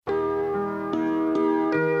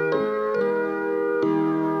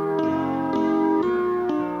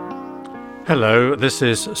Hello, this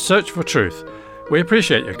is Search for Truth. We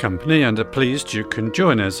appreciate your company and are pleased you can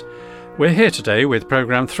join us. We're here today with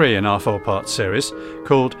Programme 3 in our 4-part series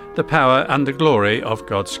called The Power and the Glory of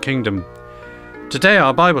God's Kingdom. Today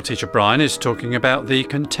our Bible teacher Brian is talking about the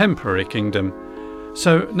contemporary kingdom.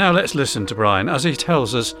 So now let's listen to Brian as he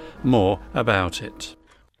tells us more about it.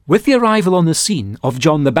 With the arrival on the scene of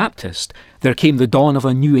John the Baptist, there came the dawn of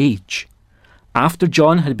a new age. After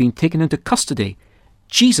John had been taken into custody,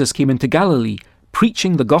 Jesus came into Galilee,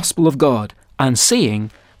 preaching the gospel of God and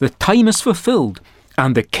saying, "The time is fulfilled,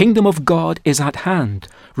 and the kingdom of God is at hand.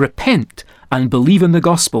 Repent and believe in the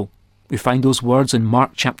gospel." We find those words in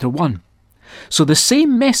Mark chapter 1. So the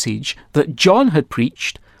same message that John had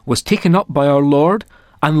preached was taken up by our Lord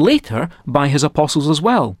and later by his apostles as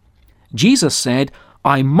well. Jesus said,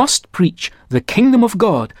 "I must preach the kingdom of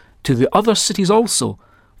God to the other cities also,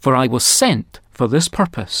 for I was sent for this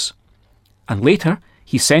purpose." And later,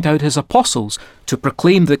 he sent out his apostles to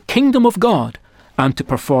proclaim the kingdom of God and to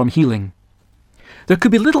perform healing. There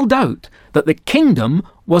could be little doubt that the kingdom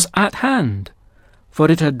was at hand,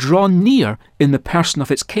 for it had drawn near in the person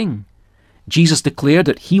of its king. Jesus declared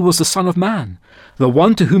that he was the Son of Man, the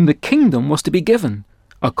one to whom the kingdom was to be given,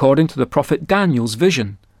 according to the prophet Daniel's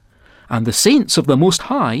vision. And the saints of the Most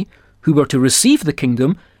High, who were to receive the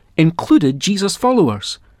kingdom, included Jesus'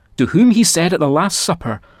 followers, to whom he said at the Last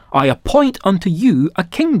Supper, "I appoint unto you a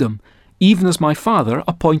kingdom, even as my Father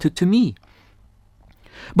appointed to me."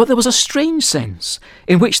 But there was a strange sense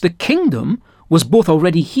in which the kingdom was both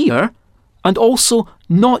already here and also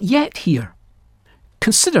not yet here.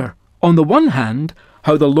 Consider, on the one hand,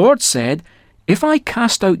 how the Lord said, "If I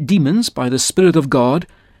cast out demons by the Spirit of God,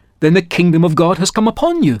 then the kingdom of God has come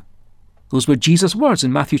upon you." Those were Jesus' words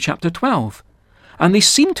in Matthew chapter 12. And they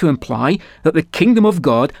seem to imply that the kingdom of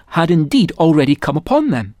God had indeed already come upon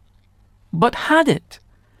them. But had it?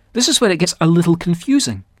 This is where it gets a little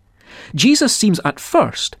confusing. Jesus seems at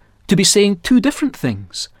first to be saying two different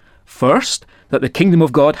things. First, that the kingdom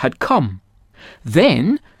of God had come.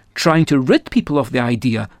 Then, trying to rid people of the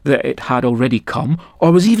idea that it had already come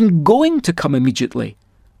or was even going to come immediately.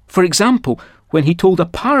 For example, when he told a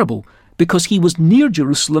parable because he was near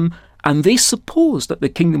Jerusalem and they supposed that the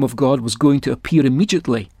kingdom of God was going to appear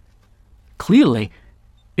immediately. Clearly,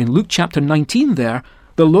 in Luke chapter 19 there,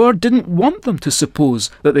 the Lord didn't want them to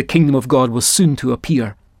suppose that the kingdom of God was soon to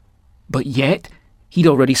appear. But yet, he'd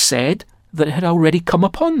already said that it had already come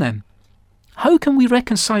upon them. How can we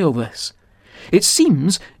reconcile this? It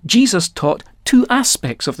seems Jesus taught two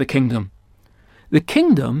aspects of the kingdom. The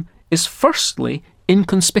kingdom is firstly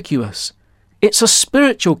inconspicuous. It's a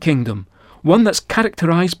spiritual kingdom, one that's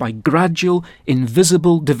characterized by gradual,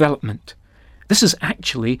 invisible development. This is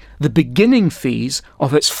actually the beginning phase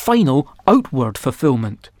of its final outward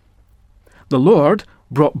fulfillment. The Lord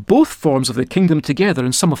brought both forms of the kingdom together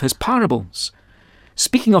in some of his parables.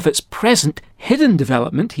 Speaking of its present hidden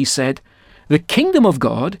development, he said, "The kingdom of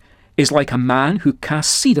God is like a man who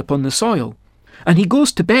casts seed upon the soil, and he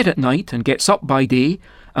goes to bed at night and gets up by day,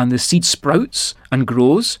 and the seed sprouts and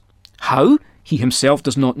grows. How? He himself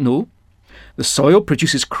does not know. The soil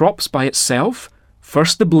produces crops by itself,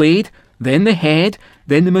 first the blade, then the head,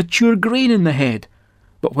 then the mature grain in the head.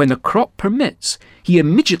 But when the crop permits, he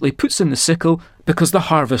immediately puts in the sickle because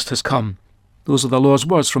the harvest has come." Those are the Lord's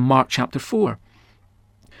words from Mark chapter 4.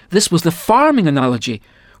 This was the farming analogy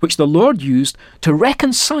which the Lord used to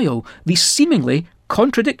reconcile these seemingly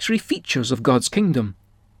contradictory features of God's kingdom.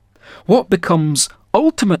 What becomes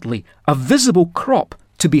ultimately a visible crop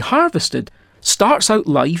to be harvested starts out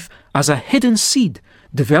life as a hidden seed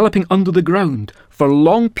developing under the ground for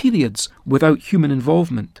long periods without human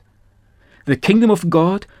involvement. The kingdom of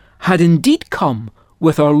God had indeed come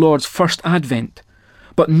with our Lord's first advent,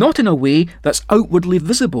 but not in a way that's outwardly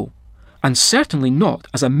visible, and certainly not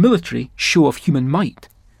as a military show of human might.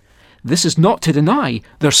 This is not to deny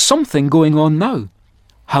there's something going on now.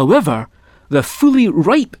 However, the fully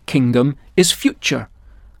ripe kingdom is future,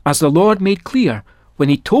 as the Lord made clear when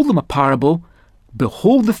he told them a parable,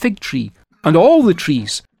 "Behold the fig tree and all the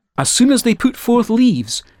trees, as soon as they put forth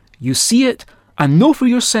leaves, you see it and know for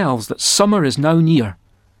yourselves that summer is now near.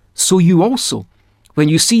 So you also, when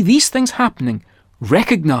you see these things happening,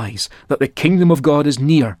 recognize that the kingdom of God is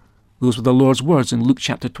near." Those were the Lord's words in Luke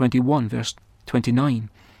chapter 21, verse 29.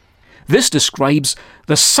 This describes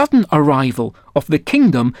the sudden arrival of the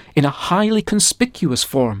kingdom in a highly conspicuous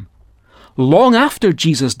form. Long after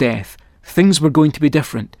Jesus' death, things were going to be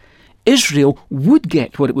different. Israel would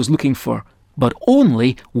get what it was looking for, but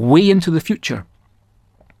only way into the future.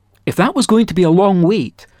 If that was going to be a long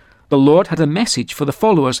wait, the Lord had a message for the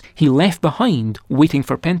followers he left behind waiting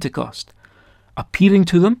for Pentecost. appearing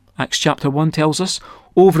to them, Acts chapter 1 tells us,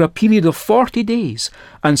 over a period of 40 days,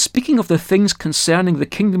 and speaking of the things concerning the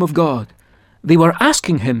kingdom of God. They were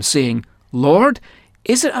asking him, saying, Lord,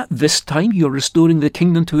 is it at this time you are restoring the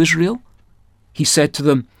kingdom to Israel? He said to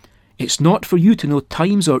them, It's not for you to know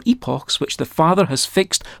times or epochs which the Father has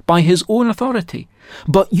fixed by his own authority,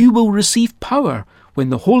 but you will receive power when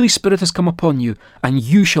the Holy Spirit has come upon you, and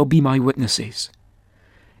you shall be my witnesses.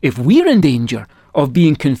 If we're in danger of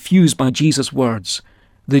being confused by Jesus' words,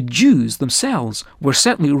 the Jews themselves were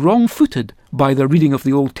certainly wrong-footed by their reading of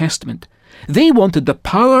the Old Testament. They wanted the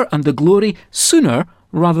power and the glory sooner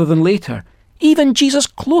rather than later, even Jesus'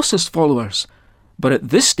 closest followers. But at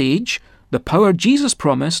this stage, the power Jesus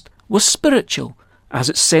promised was spiritual, as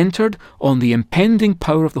it centred on the impending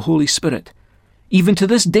power of the Holy Spirit. Even to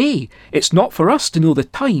this day, it's not for us to know the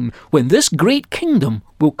time when this great kingdom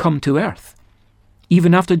will come to earth.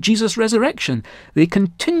 Even after Jesus' resurrection, they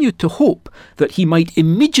continued to hope that he might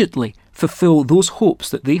immediately fulfill those hopes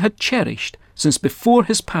that they had cherished since before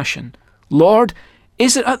his passion. Lord,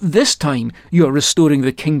 is it at this time you are restoring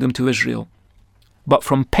the kingdom to Israel? But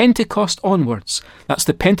from Pentecost onwards, that's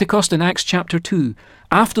the Pentecost in Acts chapter 2,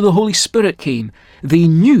 after the Holy Spirit came, they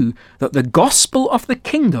knew that the gospel of the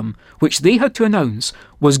kingdom which they had to announce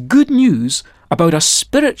was good news about a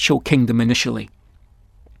spiritual kingdom initially.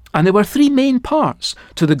 And there were three main parts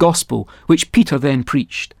to the gospel which Peter then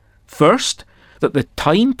preached. First, that the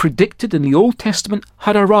time predicted in the Old Testament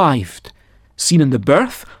had arrived, seen in the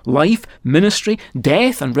birth, life, ministry,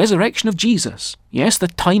 death and resurrection of Jesus. Yes, the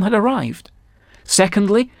time had arrived.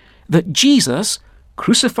 Secondly, that Jesus,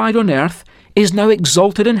 crucified on earth, is now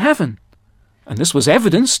exalted in heaven. And this was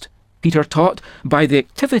evidenced, Peter taught, by the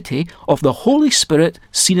activity of the Holy Spirit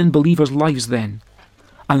seen in believers' lives then.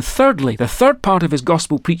 And thirdly, the third part of his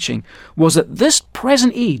gospel preaching was that this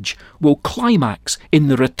present age will climax in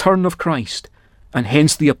the return of Christ, and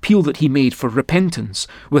hence the appeal that he made for repentance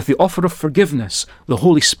with the offer of forgiveness, the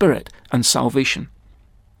Holy Spirit, and salvation.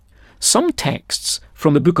 Some texts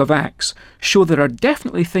from the book of Acts show there are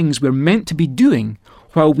definitely things we're meant to be doing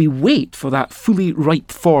while we wait for that fully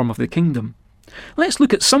ripe form of the kingdom. Let's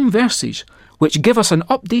look at some verses which give us an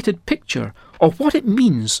updated picture of what it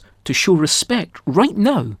means to show respect right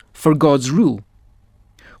now for God's rule.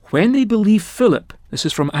 When they believed Philip, this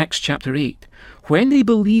is from Acts chapter 8, when they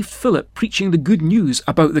believed Philip preaching the good news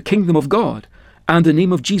about the kingdom of God and the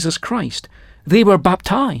name of Jesus Christ, they were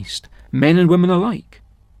baptized, men and women alike.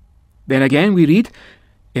 Then again we read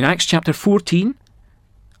in Acts chapter 14,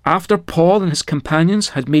 after Paul and his companions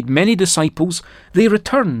had made many disciples, they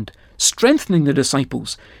returned, strengthening the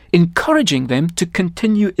disciples, encouraging them to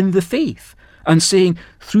continue in the faith, and saying,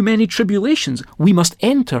 through many tribulations we must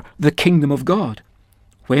enter the kingdom of God.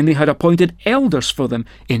 When they had appointed elders for them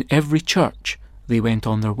in every church, they went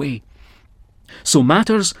on their way. So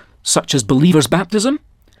matters such as believers' baptism,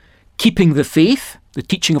 keeping the faith, the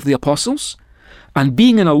teaching of the apostles, and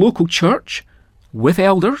being in a local church with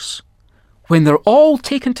elders, when they're all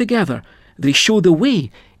taken together, they show the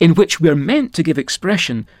way in which we're meant to give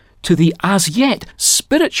expression to the as yet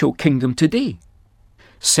spiritual kingdom today.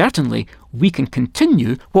 Certainly, we can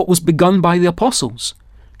continue what was begun by the apostles.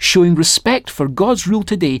 Showing respect for God's rule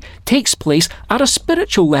today takes place at a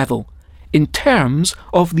spiritual level, in terms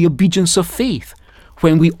of the obedience of faith,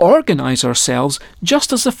 when we organise ourselves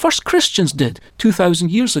just as the first Christians did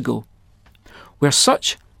 2,000 years ago. Where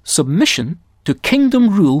such submission to kingdom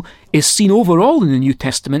rule is seen overall in the New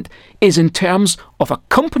Testament is in terms of a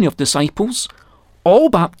company of disciples, all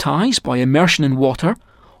baptised by immersion in water,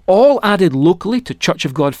 all added locally to Church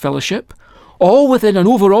of God fellowship, all within an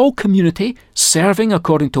overall community, serving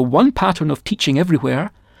according to one pattern of teaching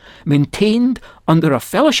everywhere, maintained under a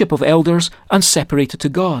fellowship of elders and separated to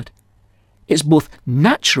God. It's both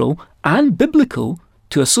natural and biblical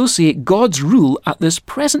to associate God's rule at this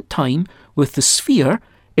present time with the sphere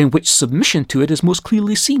in which submission to it is most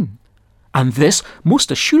clearly seen. And this,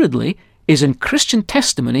 most assuredly, is in Christian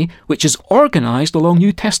testimony which is organised along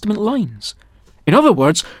New Testament lines. In other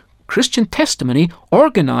words, Christian testimony,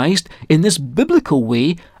 organised in this biblical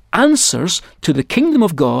way, answers to the kingdom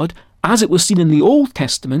of God as it was seen in the Old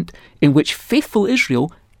Testament, in which faithful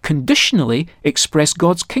Israel conditionally expressed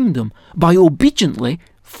God's kingdom by obediently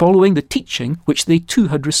following the teaching which they too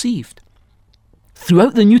had received.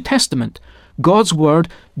 Throughout the New Testament, God's word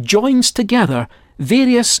joins together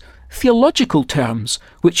various theological terms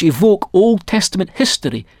which evoke Old Testament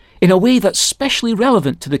history in a way that's specially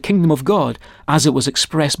relevant to the kingdom of God as it was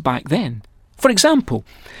expressed back then. For example,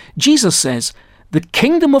 Jesus says, "The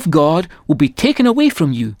kingdom of God will be taken away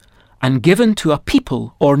from you and given to a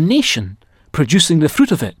people or nation, producing the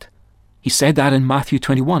fruit of it." He said that in Matthew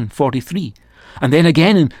 21:43. And then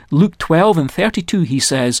again in Luke 12 and 32 he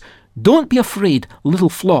says, "Don't be afraid, little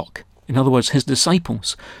flock," in other words, his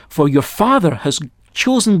disciples, "for your Father has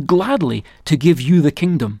chosen gladly to give you the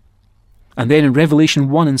kingdom." And then in Revelation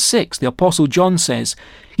 1 and 6, the Apostle John says,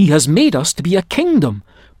 "He has made us to be a kingdom,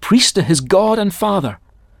 priest to his God and Father."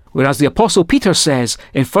 Whereas the Apostle Peter says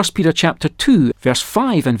in 1 Peter chapter 2, verse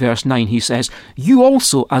 5 and verse 9, he says, "You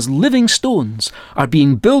also, as living stones, are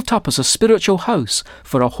being built up as a spiritual house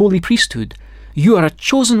for a holy priesthood. You are a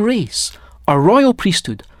chosen race, a royal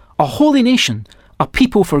priesthood, a holy nation, a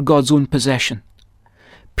people for God's own possession."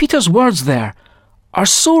 Peter's words there are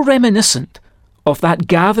so reminiscent of that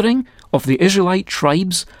gathering of the Israelite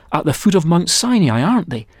tribes at the foot of Mount Sinai, aren't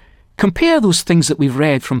they? Compare those things that we've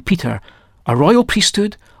read from Peter, a royal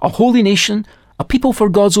priesthood, a holy nation, a people for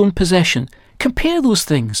God's own possession. Compare those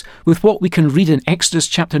things with what we can read in Exodus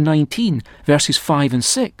chapter 19, verses 5 and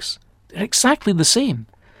 6. They're exactly the same.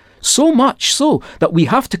 So much so that we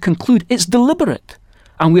have to conclude it's deliberate.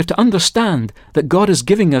 And we're to understand that God is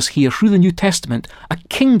giving us here through the New Testament a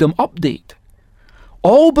kingdom update.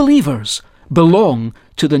 All believers belong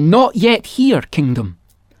to the not yet here kingdom,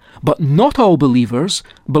 but not all believers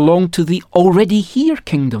belong to the already here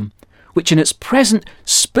kingdom, which in its present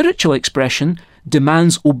spiritual expression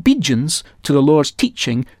demands obedience to the Lord's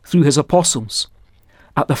teaching through his apostles.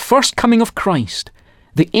 At the first coming of Christ,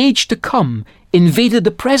 the age to come invaded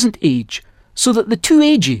the present age, so that the two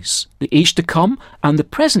ages, the age to come and the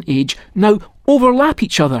present age, now overlap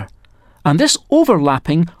each other. And this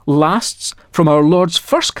overlapping lasts from our Lord's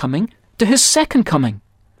first coming to his second coming.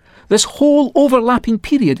 This whole overlapping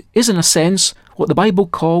period is, in a sense, what the Bible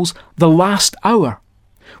calls the last hour,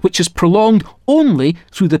 which is prolonged only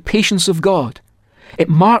through the patience of God. It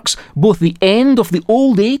marks both the end of the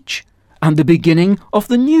old age and the beginning of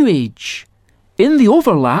the new age. In the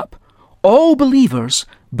overlap, all believers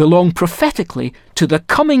belong prophetically to the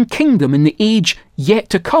coming kingdom in the age yet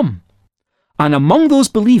to come. And among those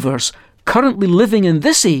believers currently living in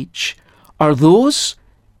this age are those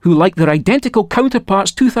who, like their identical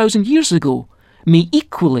counterparts 2,000 years ago, may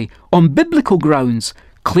equally, on biblical grounds,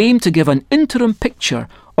 claim to give an interim picture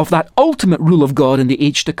of that ultimate rule of God in the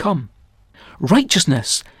age to come.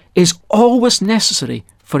 Righteousness is always necessary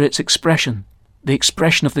for its expression, the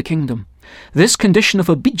expression of the kingdom. This condition of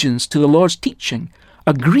obedience to the Lord's teaching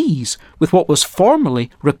agrees with what was formerly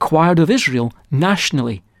required of Israel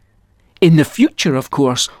nationally. In the future, of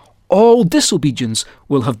course, all disobedience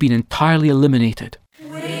will have been entirely eliminated.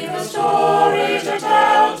 We've a story to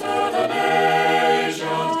tell to the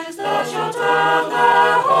nations that shall turn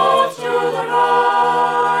their hearts to the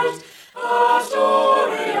right. A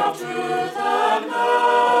story of truth and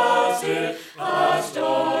mercy, a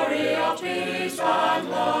story of peace and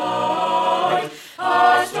light,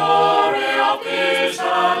 a story of peace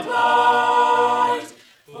and light.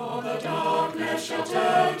 For the darkness shall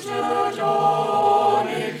turn to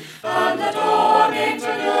dawning, and the dawning to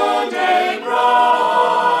noonday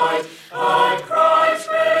bright, and Christ's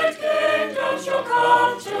great kingdom shall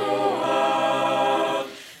come to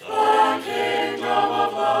earth, the kingdom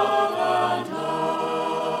of love and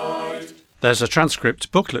light. There's a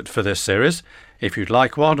transcript booklet for this series. If you'd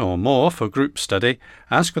like one or more for group study,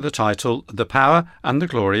 ask for the title The Power and the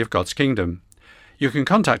Glory of God's Kingdom. You can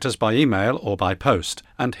contact us by email or by post,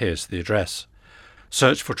 and here's the address.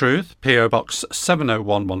 Search for Truth, P.O. Box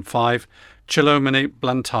 70115, Chilomini,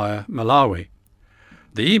 Blantyre, Malawi.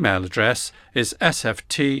 The email address is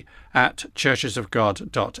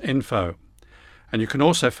sft@churchesofgod.info. And you can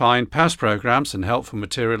also find past programmes and helpful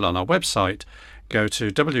material on our website. Go to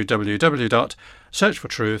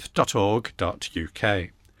www.searchfortruth.org.uk.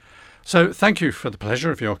 So thank you for the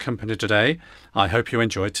pleasure of your company today. I hope you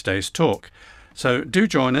enjoyed today's talk. So do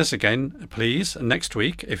join us again, please, next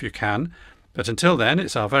week if you can. But until then,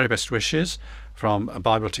 it's our very best wishes from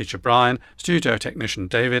Bible teacher Brian, studio technician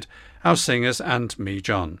David, our singers, and me,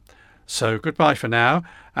 John. So goodbye for now,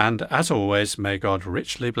 and as always, may God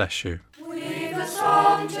richly bless you. We've a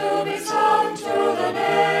song to be sung to the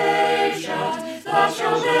nations that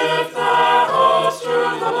shall lift their hearts to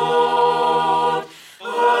the Lord.